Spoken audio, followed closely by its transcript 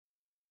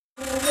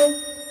यत्र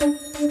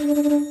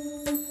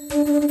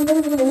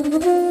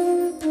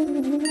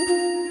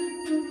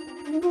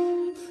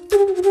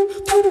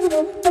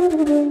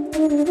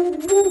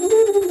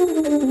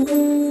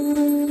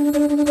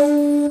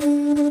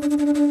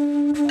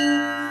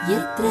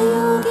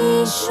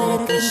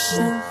योगेश्वर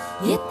कृष्ण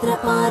यत्र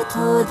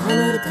पार्थो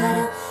धनुर्धर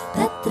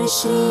तत्र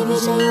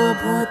श्रीविजयो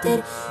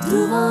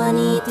भूतिर्ध्रुवा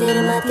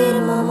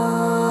नीतिर्मतिर्मम।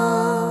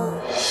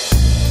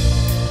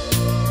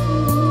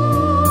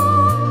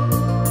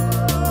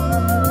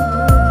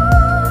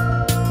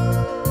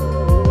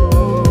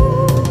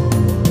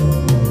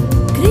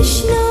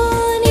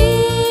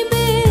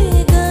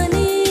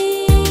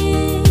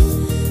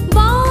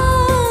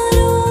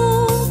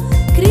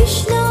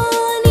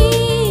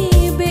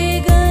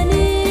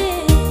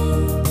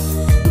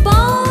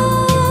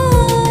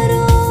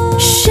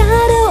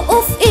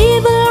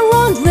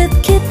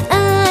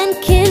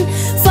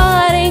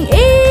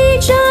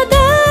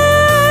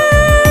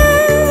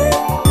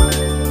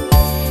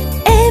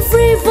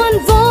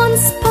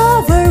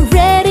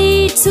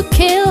 To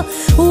kill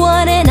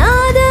one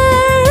another.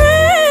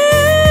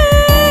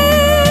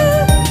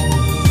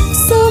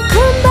 So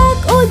come back,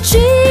 oh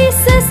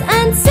Jesus,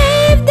 and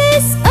save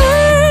this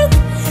earth.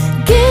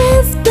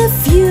 Give the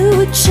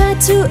future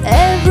to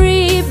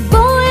every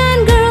boy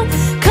and girl.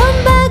 Come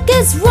back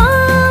as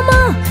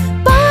Rama,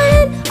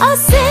 pardon our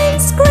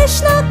sins.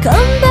 Krishna,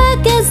 come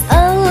back as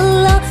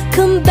Allah.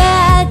 Come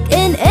back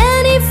in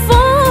any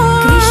form.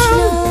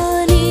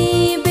 Krishna ni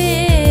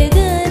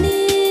begane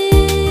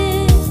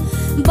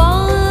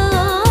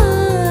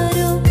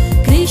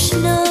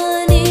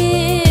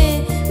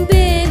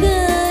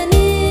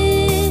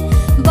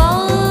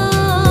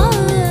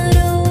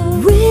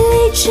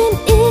Religion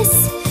is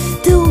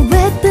the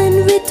weapon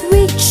with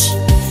which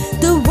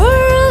the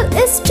world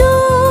is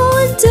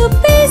torn to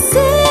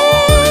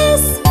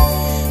pieces.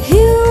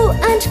 Hue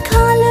and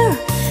color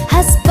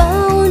has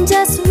bound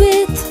us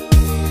with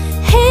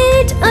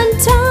hate.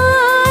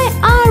 Untie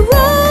our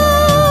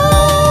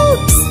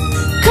ropes.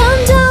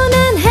 Come down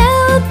and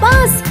help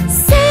us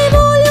save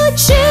all your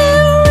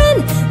children.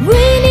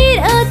 We need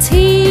a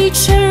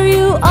teacher.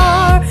 You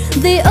are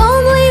the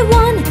only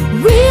one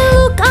we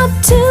look up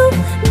to.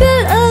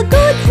 Build a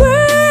good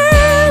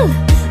world,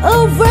 a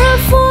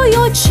world for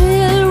your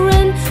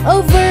children, a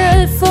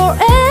world for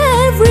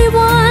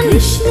everyone.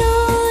 Krishna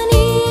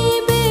ni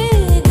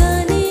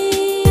begane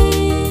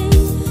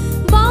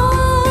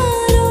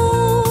baro,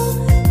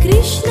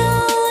 Krishna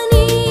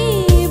ni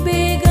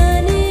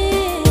begane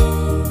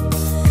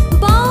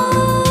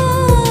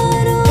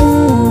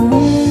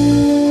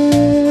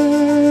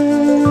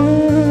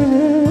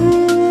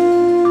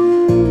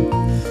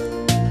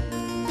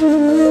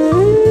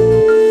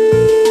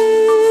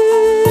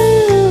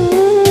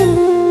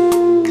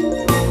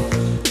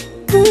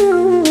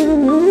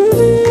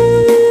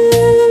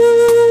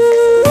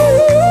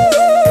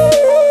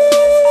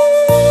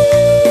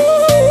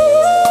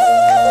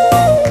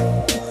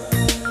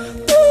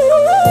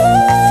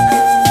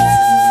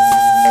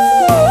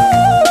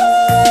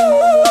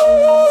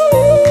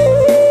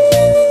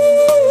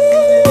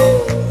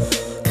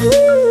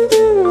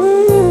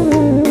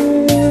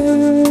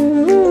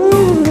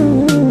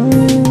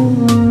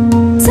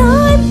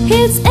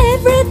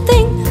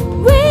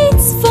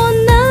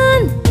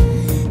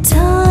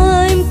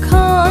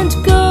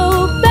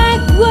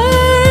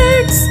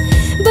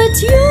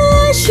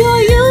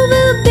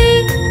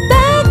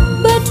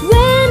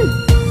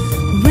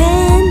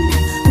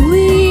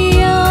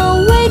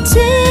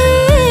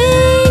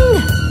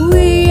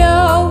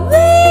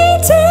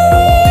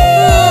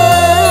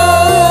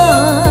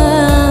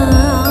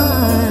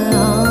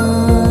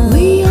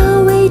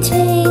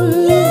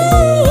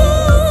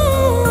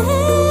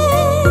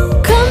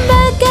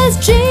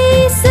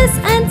Jesus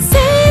and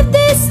save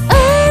this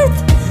earth.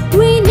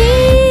 We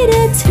need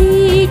a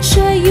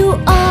teacher.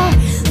 You are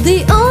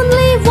the